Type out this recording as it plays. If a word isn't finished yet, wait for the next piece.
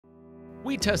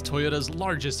We test Toyota's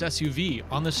largest SUV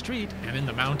on the street and in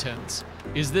the mountains.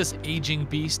 Is this aging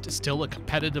beast still a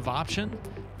competitive option?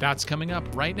 That's coming up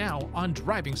right now on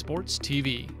Driving Sports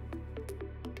TV.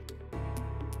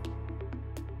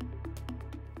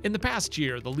 In the past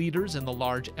year, the leaders in the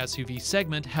large SUV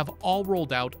segment have all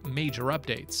rolled out major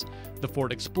updates. The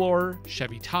Ford Explorer,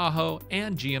 Chevy Tahoe,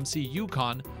 and GMC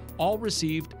Yukon all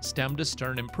received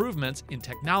stem-to-stern improvements in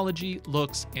technology,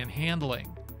 looks, and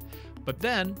handling. But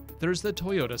then there's the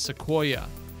Toyota Sequoia.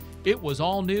 It was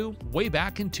all new way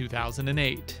back in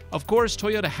 2008. Of course,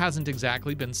 Toyota hasn't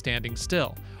exactly been standing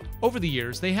still. Over the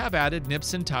years, they have added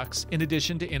nips and tucks in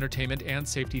addition to entertainment and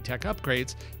safety tech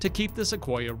upgrades to keep the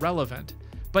Sequoia relevant.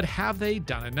 But have they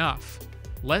done enough?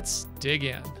 Let's dig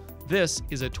in. This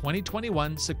is a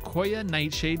 2021 Sequoia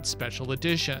Nightshade Special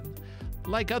Edition.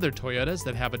 Like other Toyotas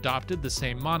that have adopted the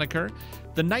same moniker,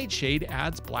 the Nightshade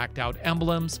adds blacked out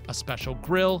emblems, a special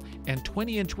grille, and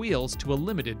 20-inch wheels to a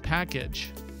limited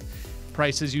package.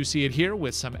 Prices you see it here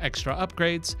with some extra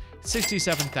upgrades,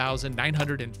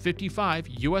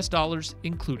 $67,955 US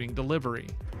including delivery.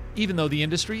 Even though the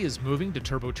industry is moving to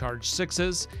turbocharged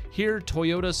 6s, here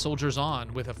Toyota soldiers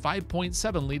on with a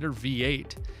 5.7-liter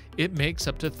V8. It makes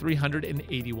up to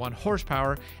 381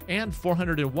 horsepower and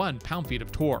 401 pound-feet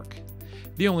of torque.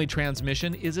 The only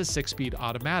transmission is a 6-speed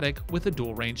automatic with a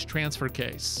dual-range transfer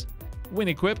case. When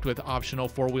equipped with optional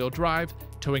 4-wheel drive,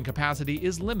 towing capacity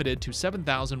is limited to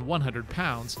 7,100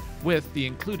 pounds with the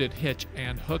included hitch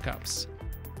and hookups.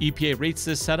 EPA rates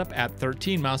this setup at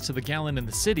 13 miles to the gallon in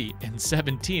the city and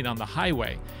 17 on the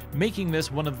highway, making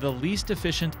this one of the least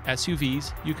efficient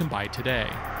SUVs you can buy today.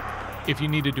 If you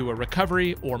need to do a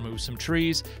recovery or move some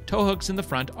trees, tow hooks in the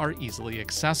front are easily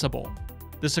accessible.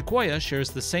 The Sequoia shares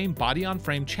the same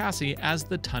body-on-frame chassis as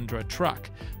the Tundra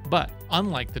truck, but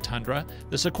unlike the Tundra,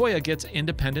 the Sequoia gets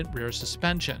independent rear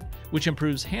suspension, which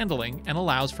improves handling and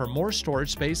allows for more storage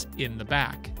space in the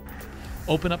back.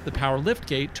 Open up the power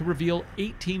liftgate to reveal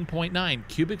 18.9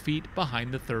 cubic feet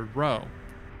behind the third row,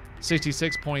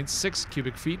 66.6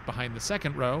 cubic feet behind the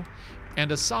second row,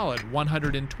 and a solid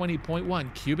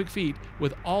 120.1 cubic feet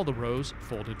with all the rows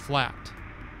folded flat.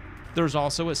 There's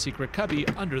also a secret cubby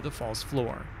under the false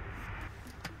floor.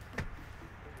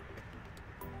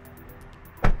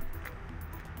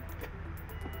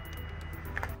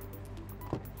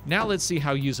 Now let's see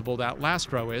how usable that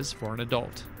last row is for an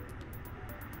adult.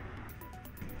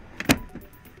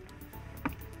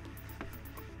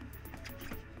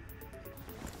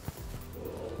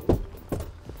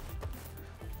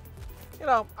 You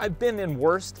know, I've been in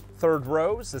worse third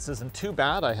rows. This isn't too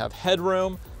bad. I have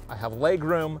headroom, I have leg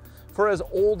room. For as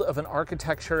old of an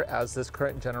architecture as this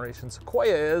current generation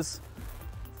Sequoia is,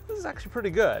 this is actually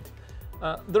pretty good.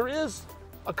 There is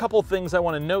a couple things I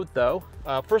want to note though.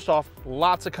 First off,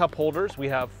 lots of cup holders. We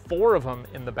have 4 of them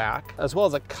in the back, as well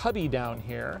as a cubby down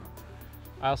here.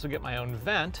 I also get my own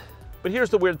vent. But here's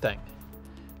the weird thing.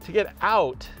 To get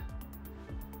out,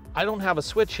 I don't have a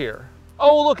switch here.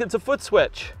 Oh, look, it's a foot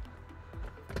switch.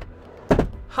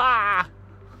 Ha!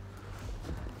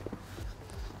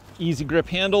 Easy grip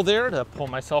handle there to pull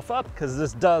myself up because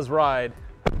this does ride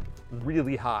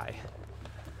really high.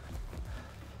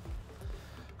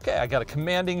 Okay, I got a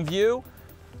commanding view.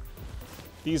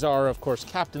 These are, of course,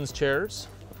 captain's chairs.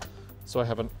 So I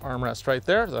have an armrest right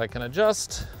there that I can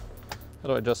adjust. How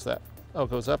do I adjust that? Oh,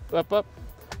 it goes up, up, up,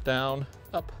 down,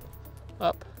 up,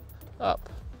 up, up.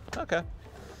 Okay.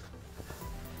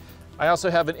 I also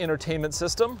have an entertainment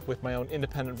system with my own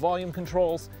independent volume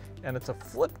controls, and it's a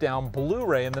flip-down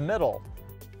Blu-ray in the middle.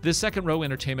 This second row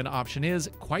entertainment option is,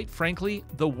 quite frankly,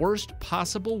 the worst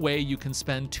possible way you can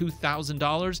spend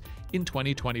 $2,000 in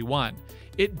 2021.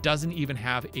 It doesn't even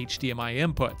have HDMI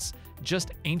inputs,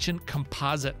 just ancient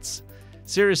composites.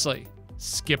 Seriously,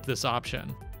 skip this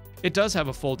option. It does have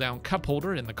a fold-down cup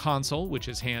holder in the console, which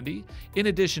is handy, in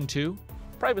addition to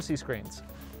privacy screens.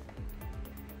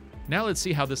 Now let's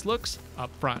see how this looks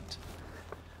up front.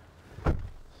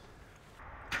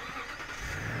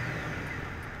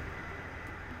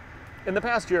 In the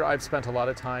past year, I've spent a lot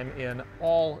of time in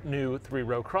all new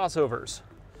 3-row crossovers.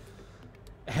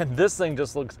 And this thing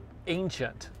just looks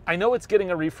ancient. I know it's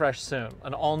getting a refresh soon,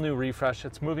 an all new refresh.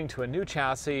 It's moving to a new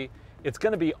chassis. It's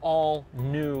gonna be all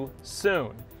new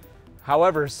soon.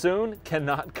 However, soon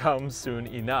cannot come soon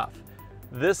enough.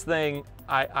 This thing,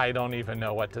 I don't even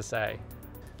know what to say.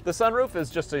 The sunroof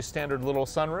is just a standard little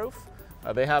sunroof.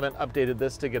 They haven't updated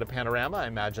this to get a panorama. I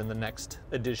imagine the next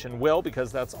edition will, because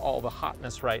that's all the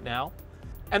hotness right now.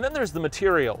 And then there's the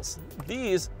materials.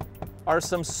 These are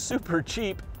some super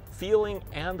cheap feeling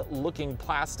and looking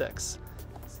plastics.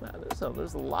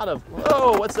 There's a lot of,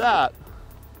 whoa, what's that?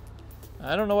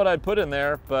 I don't know what I'd put in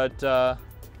there, but there's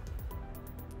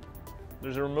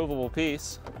a removable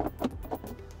piece.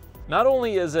 Not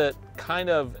only is it kind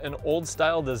of an old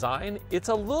style design, it's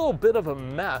a little bit of a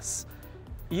mess,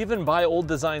 even by old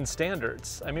design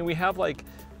standards. I mean, we have like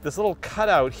this little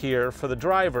cutout here for the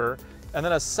driver, and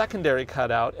then a secondary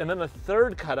cutout, and then a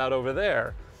third cutout over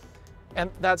there. And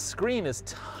that screen is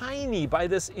tiny by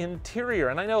this interior.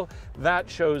 And I know that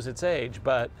shows its age,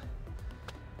 but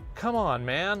come on,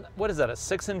 man. What is that, a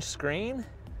 6-inch screen?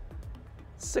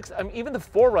 I mean, even the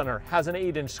 4Runner has an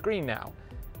 8-inch screen now.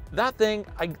 That thing,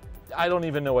 I don't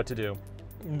even know what to do.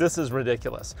 This is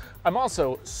ridiculous. I'm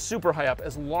also super high up.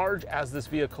 As large as this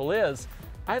vehicle is,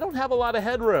 I don't have a lot of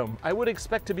headroom. I would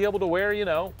expect to be able to wear, you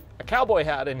know, a cowboy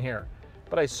hat in here,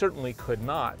 but I certainly could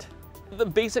not. The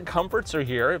basic comforts are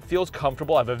here. It feels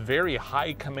comfortable. I have a very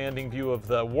high commanding view of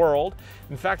the world.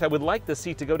 In fact, I would like the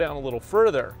seat to go down a little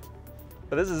further,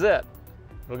 but this is it.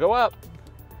 It'll go up,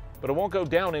 but it won't go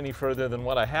down any further than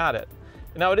what I had it.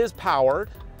 Now it is powered.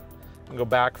 I can go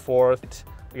back, forth.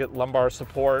 We get lumbar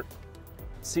support,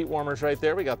 seat warmers right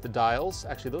there. We got the dials.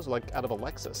 Actually, those are like out of a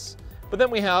Lexus. But then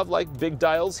we have like big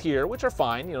dials here, which are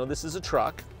fine. You know, this is a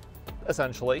truck,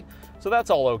 essentially. So that's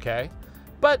all okay.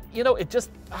 But, you know, it just,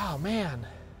 oh man,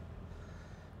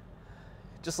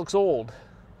 it just looks old.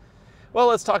 Well,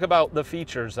 let's talk about the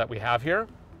features that we have here.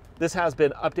 This has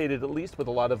been updated at least with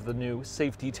a lot of the new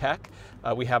safety tech.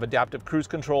 We have adaptive cruise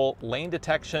control, lane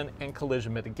detection, and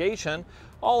collision mitigation.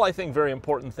 All, I think, very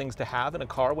important things to have in a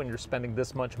car when you're spending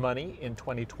this much money in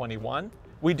 2021.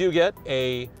 We do get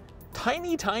a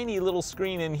tiny, tiny little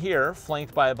screen in here,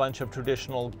 flanked by a bunch of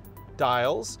traditional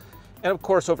dials. And of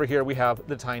course, over here we have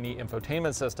the tiny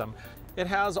infotainment system. It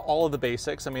has all of the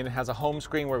basics. I mean, it has a home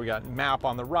screen where we got map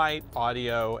on the right,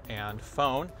 audio, and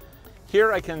phone.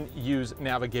 Here I can use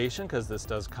navigation, because this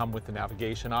does come with the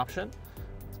navigation option.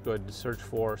 Let's go ahead and search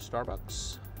for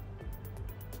Starbucks.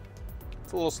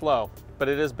 It's a little slow, but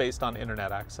it is based on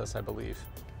internet access, I believe.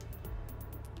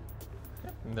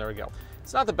 Yep, and there we go.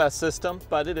 It's not the best system,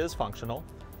 but it is functional.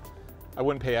 I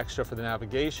wouldn't pay extra for the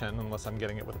navigation unless I'm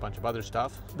getting it with a bunch of other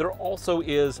stuff. There also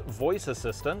is voice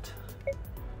assistant.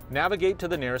 Navigate to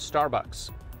the nearest Starbucks.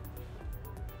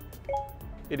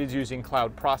 It is using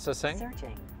cloud processing.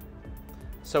 Searching.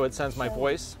 So it sends my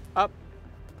voice up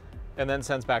and then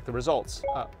sends back the results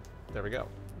up. There we go.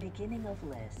 Beginning of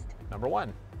list. Number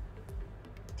 1.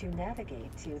 To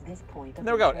navigate to this point of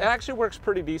There we go. It interest. actually works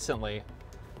pretty decently.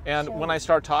 And when I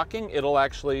start talking, it'll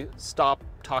actually stop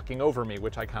talking over me,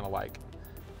 which I kind of like.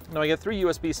 Now I get 3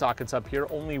 USB sockets up here.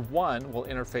 Only one will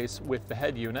interface with the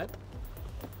head unit.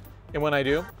 And when I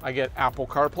do, I get Apple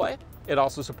CarPlay. It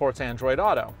also supports Android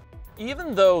Auto.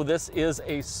 Even though this is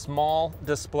a small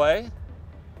display,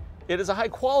 it is a high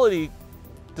quality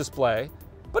display,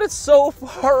 but it's so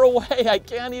far away I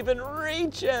can't even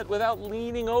reach it without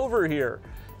leaning over here.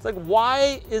 It's like,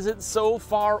 why is it so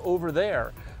far over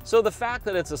there? So the fact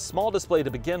that it's a small display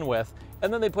to begin with,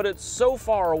 and then they put it so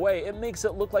far away, it makes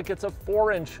it look like it's a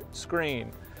 4-inch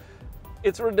screen.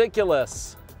 It's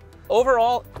ridiculous.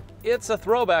 Overall, it's a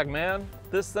throwback, man.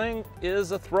 This thing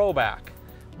is a throwback.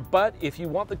 But if you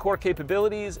want the core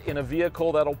capabilities in a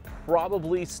vehicle that'll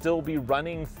probably still be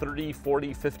running 30,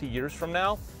 40, 50 years from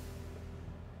now,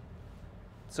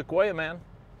 Sequoia, man.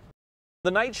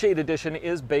 The Nightshade edition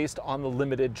is based on the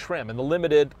limited trim, and the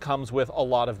limited comes with a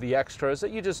lot of the extras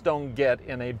that you just don't get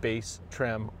in a base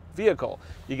trim vehicle.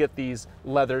 You get these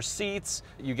leather seats,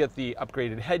 you get the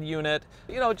upgraded head unit,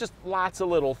 you know, just lots of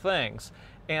little things.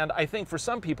 And I think for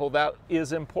some people that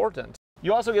is important.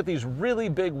 You also get these really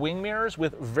big wing mirrors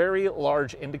with very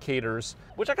large indicators,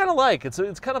 which I kind of like. It's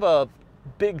kind of a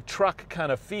big truck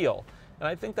kind of feel. And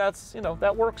I think that's, you know,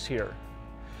 that works here.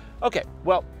 Okay,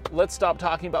 well, let's stop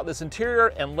talking about this interior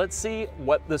and let's see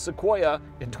what the Sequoia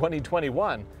in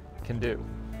 2021 can do.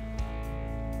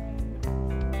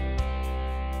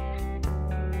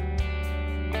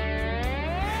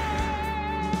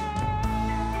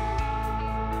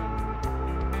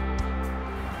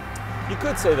 You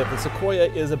could say that the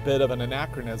Sequoia is a bit of an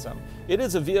anachronism. It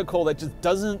is a vehicle that just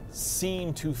doesn't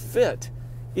seem to fit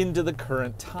into the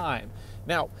current time.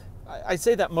 Now, I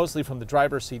say that mostly from the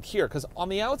driver's seat here, because on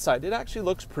the outside, it actually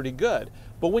looks pretty good.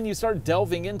 But when you start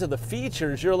delving into the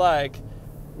features, you're like,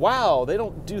 wow, they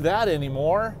don't do that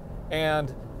anymore.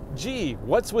 And gee,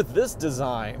 what's with this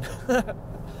design?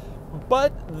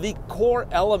 But the core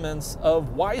elements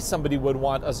of why somebody would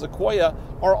want a Sequoia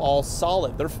are all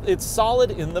solid. It's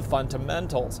solid in the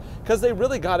fundamentals, because they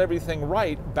really got everything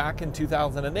right back in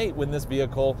 2008 when this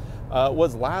vehicle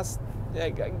was last,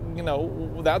 you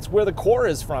know, that's where the core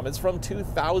is from. It's from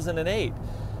 2008.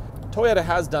 Toyota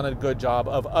has done a good job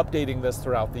of updating this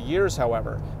throughout the years,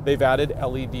 however. They've added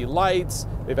LED lights,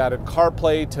 they've added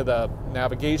CarPlay to the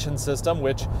navigation system,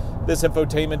 which this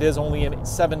infotainment is only a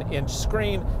 7-inch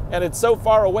screen, and it's so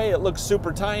far away it looks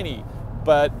super tiny.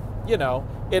 But, you know,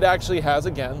 it actually has,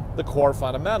 again, the core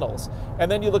fundamentals.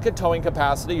 And then you look at towing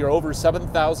capacity, you're over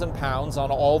 7,000 pounds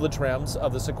on all the trims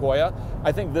of the Sequoia.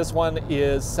 I think this one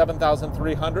is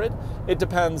 7,300. It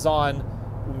depends on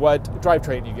what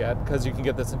drivetrain you get, because you can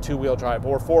get this in 2-wheel drive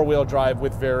or 4-wheel drive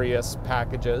with various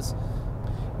packages.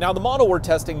 Now, the model we're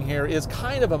testing here is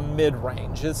kind of a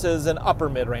mid-range. This is an upper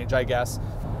mid-range, I guess.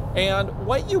 And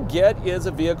what you get is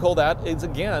a vehicle that is,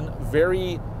 again,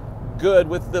 very good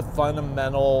with the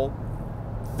fundamental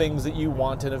things that you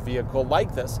want in a vehicle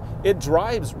like this. It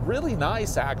drives really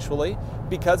nice, actually,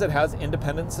 because it has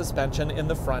independent suspension in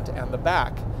the front and the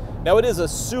back. Now, it is a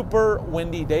super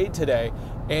windy day today,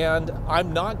 and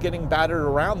I'm not getting battered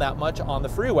around that much on the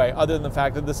freeway, other than the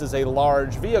fact that this is a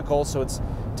large vehicle, so it's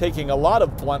taking a lot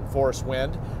of blunt force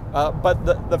wind. But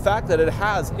the fact that it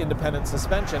has independent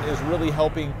suspension is really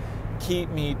helping keep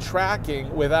me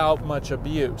tracking without much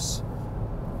abuse.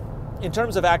 In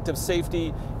terms of active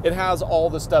safety, it has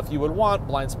all the stuff you would want: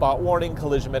 blind spot warning,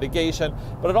 collision mitigation,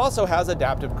 but it also has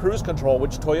adaptive cruise control,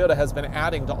 which Toyota has been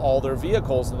adding to all their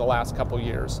vehicles in the last couple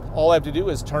years. All I have to do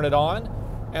is turn it on,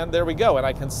 and there we go, and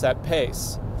I can set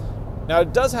pace. Now,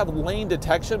 it does have lane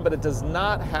detection, but it does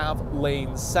not have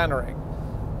lane centering,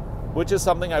 which is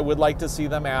something I would like to see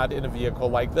them add in a vehicle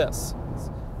like this.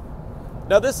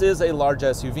 Now, this is a large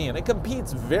SUV, and it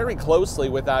competes very closely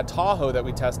with that Tahoe that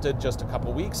we tested just a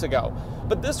couple weeks ago.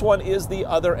 But this one is the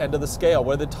other end of the scale,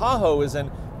 where the Tahoe is in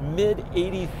mid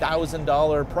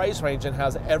 $80,000 price range and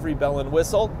has every bell and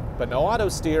whistle, but no auto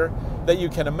steer, that you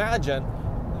can imagine.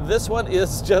 This one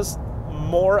is just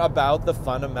more about the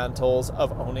fundamentals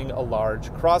of owning a large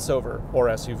crossover or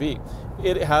SUV.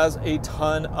 It has a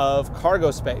ton of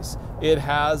cargo space. It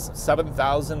has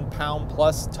 7,000 pound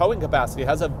plus towing capacity. It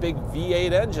has a big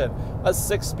V8 engine, a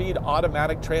 6-speed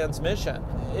automatic transmission.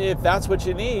 If that's what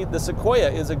you need, the Sequoia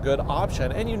is a good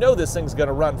option. And you know this thing's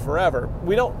gonna run forever.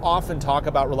 We don't often talk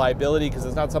about reliability because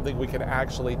it's not something we can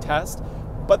actually test,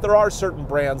 but there are certain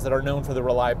brands that are known for the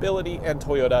reliability, and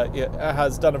Toyota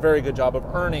has done a very good job of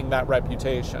earning that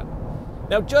reputation.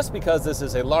 Now, just because this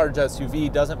is a large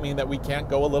SUV doesn't mean that we can't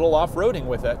go a little off-roading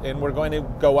with it, and we're going to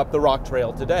go up the rock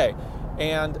trail today.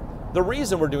 And the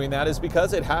reason we're doing that is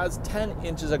because it has 10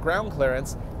 inches of ground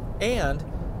clearance, and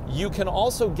you can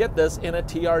also get this in a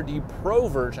TRD Pro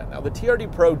version. Now, the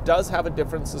TRD Pro does have a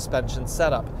different suspension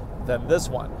setup than this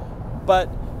one, but,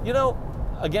 you know,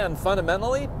 again,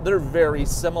 fundamentally, they're very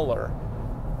similar.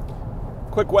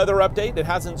 Quick weather update: it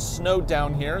hasn't snowed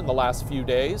down here in the last few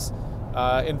days.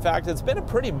 In fact, it's been a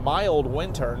pretty mild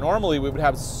winter. Normally we would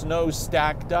have snow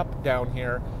stacked up down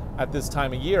here at this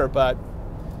time of year, but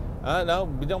no,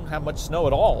 we don't have much snow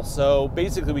at all. So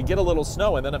basically we get a little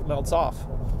snow and then it melts off.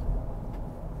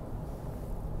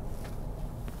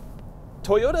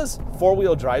 Toyota's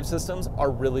 4-wheel drive systems are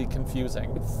really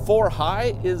confusing.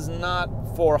 4-high is not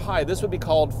 4-high. This would be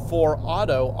called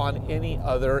 4-auto on any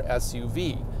other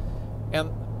SUV. And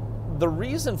the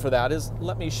reason for that is,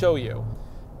 let me show you.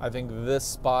 I think this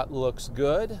spot looks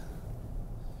good.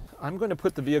 I'm going to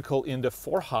put the vehicle into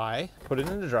 4-high, put it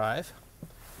into drive,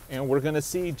 and we're going to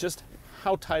see just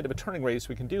how tight of a turning radius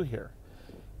we can do here.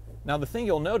 Now, the thing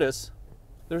you'll notice,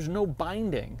 there's no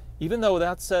binding. Even though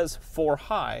that says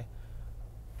 4-high,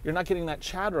 you're not getting that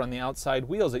chatter on the outside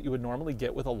wheels that you would normally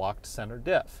get with a locked center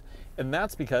diff. And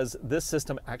that's because this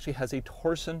system actually has a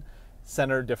torsion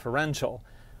center differential.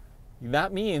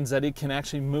 That means that it can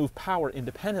actually move power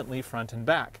independently front and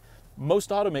back. Most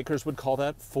automakers would call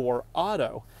that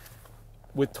 4-auto.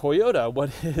 With Toyota, what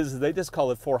it is, they just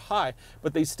call it 4-high,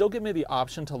 but they still give me the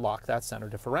option to lock that center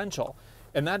differential.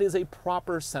 And that is a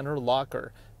proper center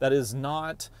locker. That is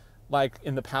not like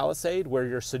in the Palisade where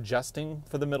you're suggesting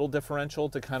for the middle differential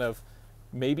to kind of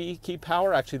maybe keep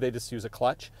power. Actually, they just use a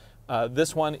clutch.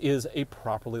 This one is a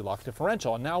properly locked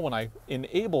differential. And now when I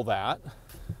enable that,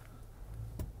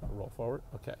 roll forward,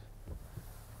 okay.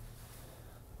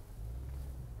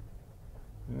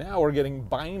 Now we're getting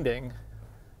binding.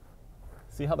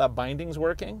 See how that binding's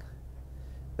working?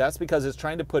 That's because it's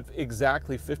trying to put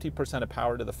exactly 50% of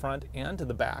power to the front and to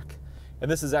the back. And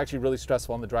this is actually really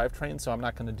stressful on the drivetrain, so I'm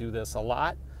not going to do this a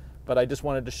lot, but I just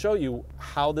wanted to show you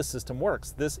how the system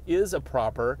works. This is a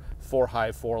proper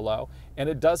 4-high, 4-low, and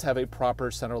it does have a proper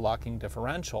center locking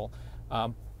differential.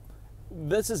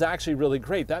 This is actually really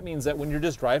great. That means that when you're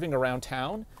just driving around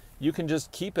town, you can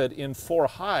just keep it in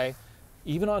 4-high,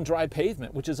 even on dry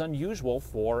pavement, which is unusual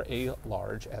for a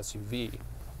large SUV.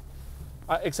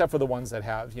 except for the ones that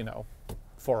have, you know,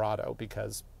 4Auto,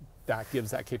 because that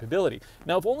gives that capability.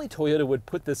 Now, if only Toyota would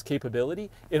put this capability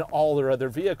in all their other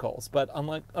vehicles, but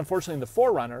unfortunately in the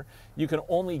 4Runner, you can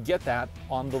only get that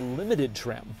on the limited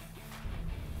trim.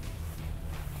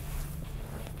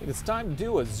 It's time to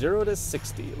do a 0 to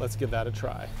 60. Let's give that a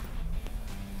try.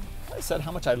 I said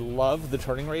how much I love the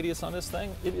turning radius on this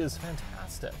thing. It is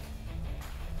fantastic.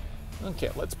 Okay,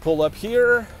 let's pull up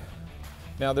here.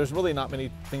 Now, there's really not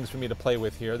many things for me to play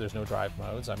with here. There's no drive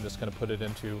modes. I'm just going to put it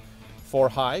into 4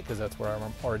 high because that's where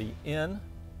I'm already in.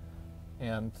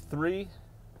 And 3,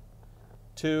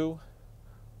 2,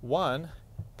 1,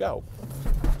 go.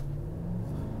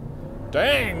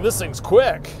 Dang, this thing's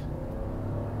quick.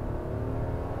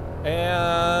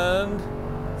 And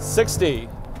 60,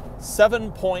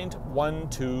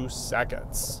 7.12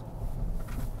 seconds.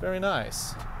 Very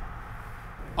nice.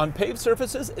 On paved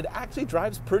surfaces, it actually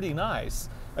drives pretty nice.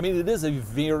 I mean, it is a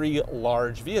very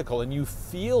large vehicle and you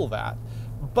feel that.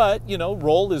 But, you know,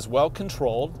 roll is well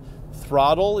controlled.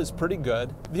 Throttle is pretty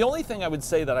good. The only thing I would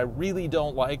say that I really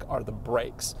don't like are the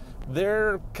brakes.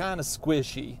 They're kind of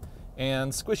squishy,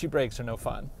 and squishy brakes are no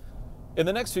fun. In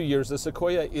the next few years, the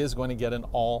Sequoia is going to get an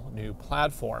all-new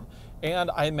platform. And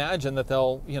I imagine that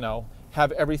they'll, you know,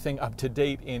 have everything up to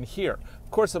date in here.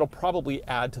 Of course, it'll probably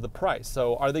add to the price.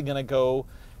 So are they going to go,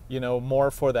 you know, more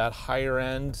for that higher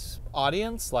end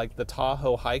audience like the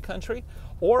Tahoe High Country?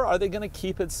 Or are they going to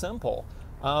keep it simple?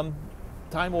 Time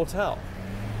will tell.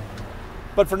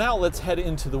 But for now, let's head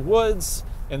into the woods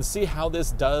and see how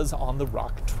this does on the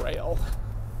rock trail.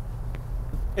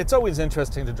 It's always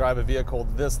interesting to drive a vehicle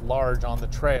this large on the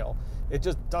trail. It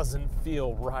just doesn't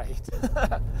feel right.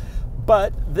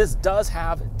 But this does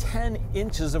have 10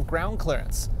 inches of ground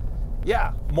clearance.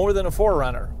 Yeah, more than a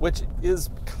 4Runner, which is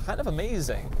kind of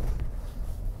amazing.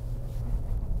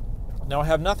 Now, I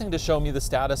have nothing to show me the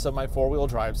status of my 4-wheel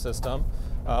drive system.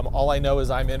 All I know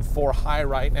is I'm in 4 high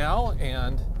right now,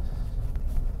 and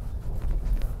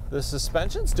the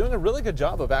suspension's doing a really good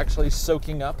job of actually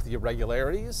soaking up the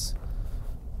irregularities.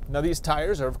 Now, these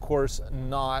tires are, of course,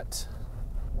 not...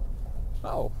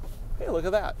 Oh, hey, look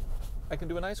at that. I can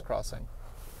do an ice crossing.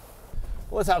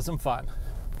 Well, let's have some fun.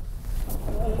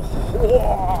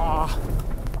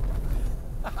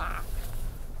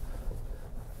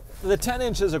 The 10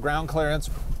 inches of ground clearance,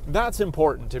 that's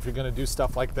important if you're going to do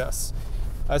stuff like this.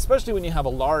 Especially when you have a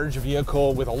large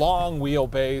vehicle with a long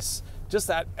wheelbase, just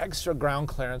that extra ground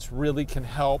clearance really can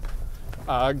help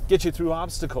get you through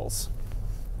obstacles.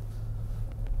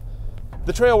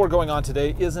 The trail we're going on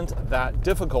today isn't that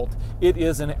difficult. It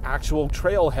is an actual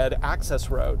trailhead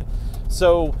access road.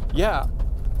 So yeah,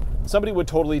 somebody would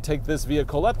totally take this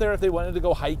vehicle up there if they wanted to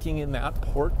go hiking in that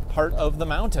part of the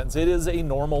mountains. It is a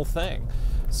normal thing.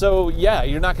 So yeah,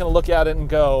 you're not going to look at it and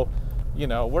go, you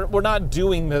know, we're not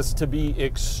doing this to be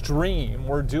extreme.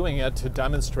 We're doing it to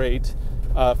demonstrate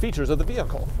features of the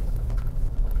vehicle.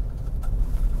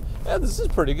 Yeah, this is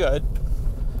pretty good.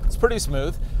 It's pretty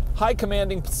smooth. High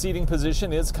commanding seating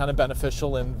position is kind of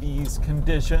beneficial in these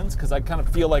conditions because I kind of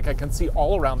feel like I can see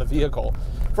all around the vehicle.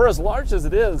 For as large as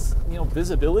it is, you know,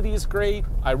 visibility is great.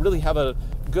 I really have a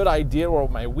good idea where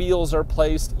my wheels are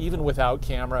placed, even without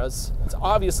cameras.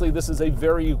 Obviously, this is a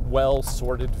very well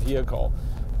sorted vehicle.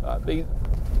 It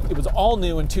was all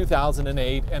new in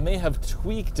 2008, and they have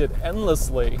tweaked it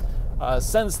endlessly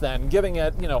since then, giving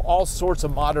it, you know, all sorts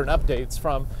of modern updates,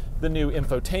 from the new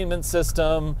infotainment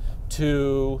system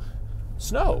to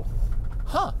snow.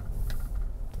 Huh.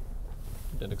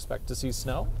 Didn't expect to see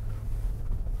snow.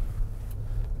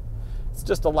 It's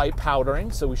just a light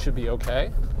powdering, so we should be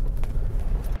okay.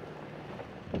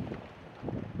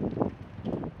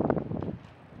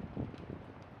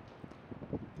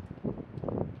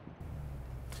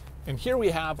 And here we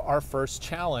have our first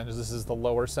challenge. This is the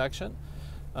lower section.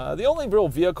 The only real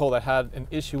vehicle that had an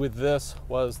issue with this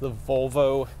was the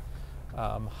Volvo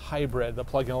hybrid, the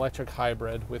plug-in electric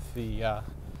hybrid with the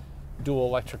dual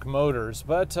electric motors,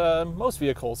 but most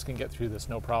vehicles can get through this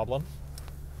no problem.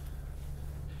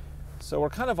 So we're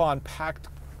kind of on packed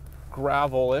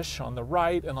gravel-ish on the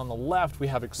right, and on the left we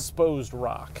have exposed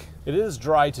rock. It is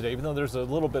dry today, even though there's a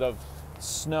little bit of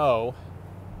snow,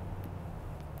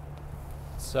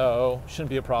 so shouldn't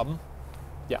be a problem.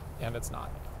 Yeah, and it's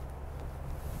not.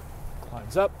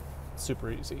 Climbs up,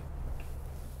 super easy.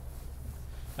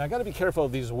 Now I gotta be careful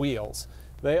of these wheels.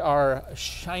 They are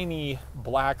shiny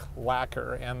black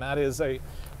lacquer, and that is a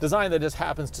design that just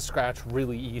happens to scratch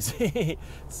really easy.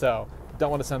 So don't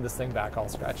want to send this thing back all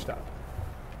scratched up.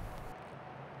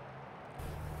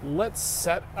 Let's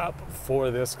set up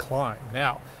for this climb.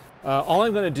 Now, All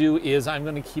I'm going to do is I'm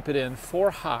going to keep it in 4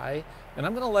 high, and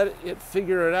I'm going to let it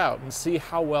figure it out and see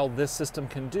how well this system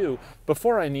can do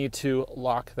before I need to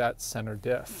lock that center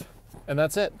diff. And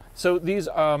that's it. So these,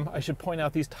 I should point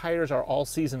out, these tires are all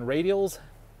season radials.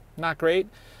 Not great.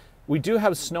 We do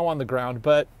have snow on the ground,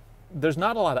 but there's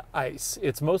not a lot of ice.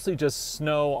 It's mostly just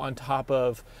snow on top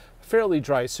of a fairly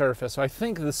dry surface. So I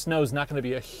think the snow is not going to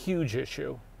be a huge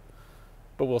issue,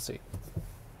 but we'll see.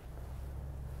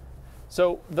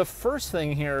 So the first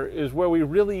thing here is where we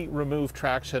really remove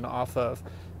traction off of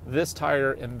this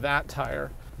tire and that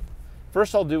tire.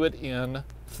 First I'll do it in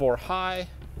 4 high,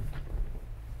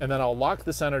 and then I'll lock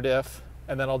the center diff,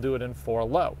 and then I'll do it in 4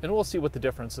 low, and we'll see what the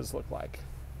differences look like.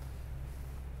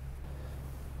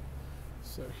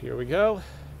 So here we go.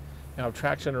 Now I have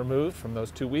traction removed from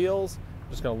those 2 wheels. I'm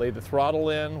just going to lay the throttle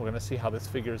in. We're going to see how this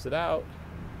figures it out.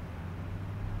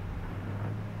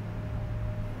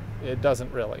 It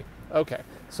doesn't really. Okay,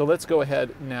 so let's go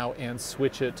ahead now and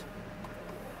switch it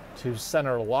to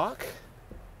center lock.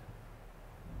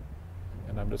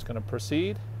 And I'm just going to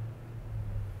proceed.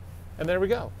 And there we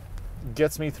go.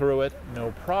 Gets me through it,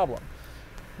 no problem.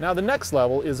 Now the next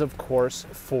level is, of course,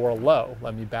 4 low.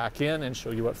 Let me back in and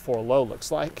show you what 4 low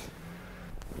looks like.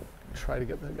 Try to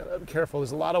get, gotta be careful,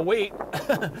 there's a lot of weight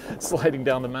sliding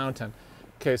down the mountain.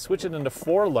 Okay, switch it into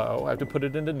 4 low. I have to put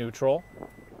it into neutral.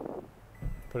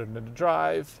 Put it into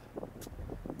drive.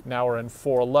 Now we're in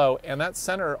 4 low, and that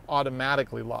center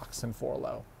automatically locks in 4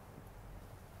 low.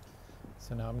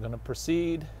 So now I'm going to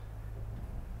proceed.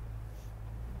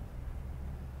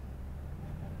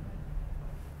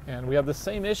 And we have the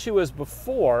same issue as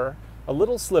before, a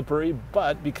little slippery,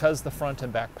 but because the front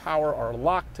and back power are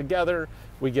locked together,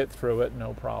 we get through it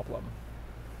no problem.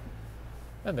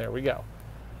 And there we go.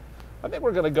 I think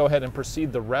we're going to go ahead and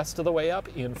proceed the rest of the way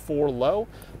up in 4 low,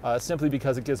 simply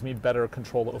because it gives me better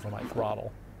control over my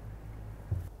throttle.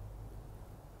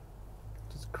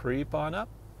 Just creep on up.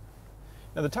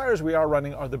 Now the tires we are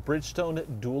running are the Bridgestone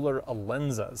Dueler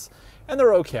Alenzas, and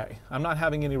they're okay. I'm not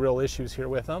having any real issues here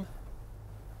with them.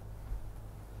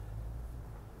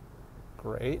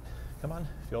 Great. Come on,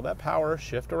 feel that power,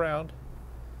 shift around.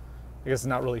 I guess it's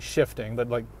not really shifting, but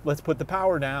like, let's put the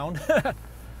power down.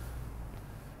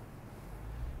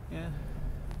 Yeah.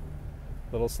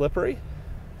 A little slippery.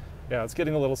 Yeah, it's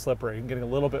getting a little slippery. I'm getting a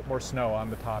little bit more snow on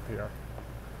the top here.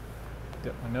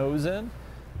 Dip my nose in.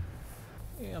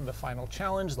 And the final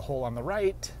challenge, the hole on the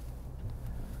right.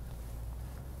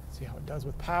 See how it does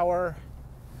with power.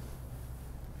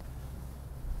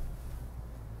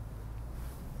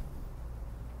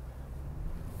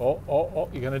 Oh,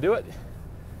 you're gonna do it?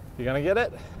 You're gonna get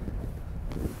it?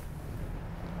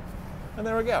 And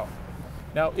there we go.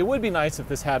 Now, it would be nice if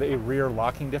this had a rear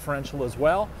locking differential as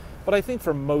well, but I think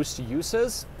for most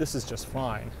uses, this is just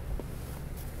fine.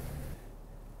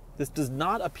 This does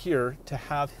not appear to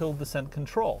have hill descent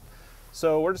control,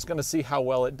 so we're just gonna see how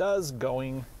well it does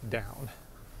going down.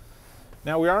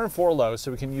 Now, we are in 4 low, so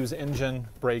we can use engine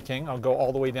braking. I'll go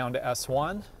all the way down to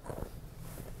S1.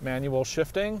 Manual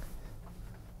shifting.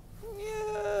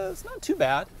 Yeah, it's not too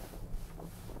bad.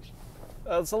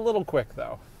 It's a little quick,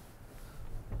 though.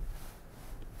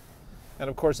 And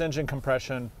of course, engine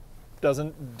compression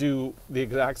doesn't do the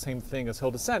exact same thing as hill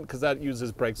descent because that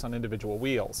uses brakes on individual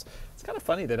wheels. It's kind of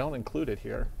funny they don't include it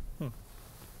here.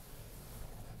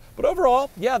 But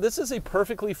overall, yeah, this is a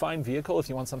perfectly fine vehicle if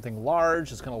you want something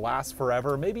large, it's going to last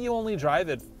forever. Maybe you only drive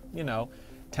it,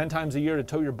 10 times a year to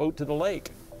tow your boat to the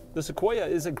lake. The Sequoia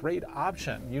is a great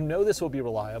option. You know this will be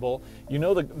reliable. You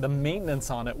know the maintenance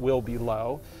on it will be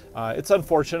low. It's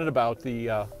unfortunate about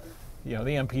the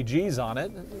MPGs on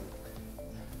it.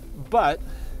 But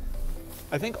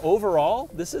I think overall,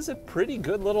 this is a pretty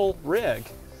good little rig.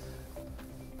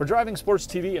 For Driving Sports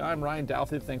TV, I'm Ryan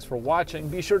Douthit. Thanks for watching.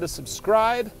 Be sure to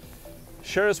subscribe,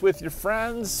 share us with your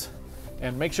friends,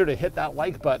 and make sure to hit that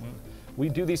like button. We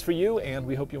do these for you, and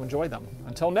we hope you enjoy them.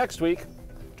 Until next week,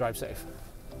 drive safe.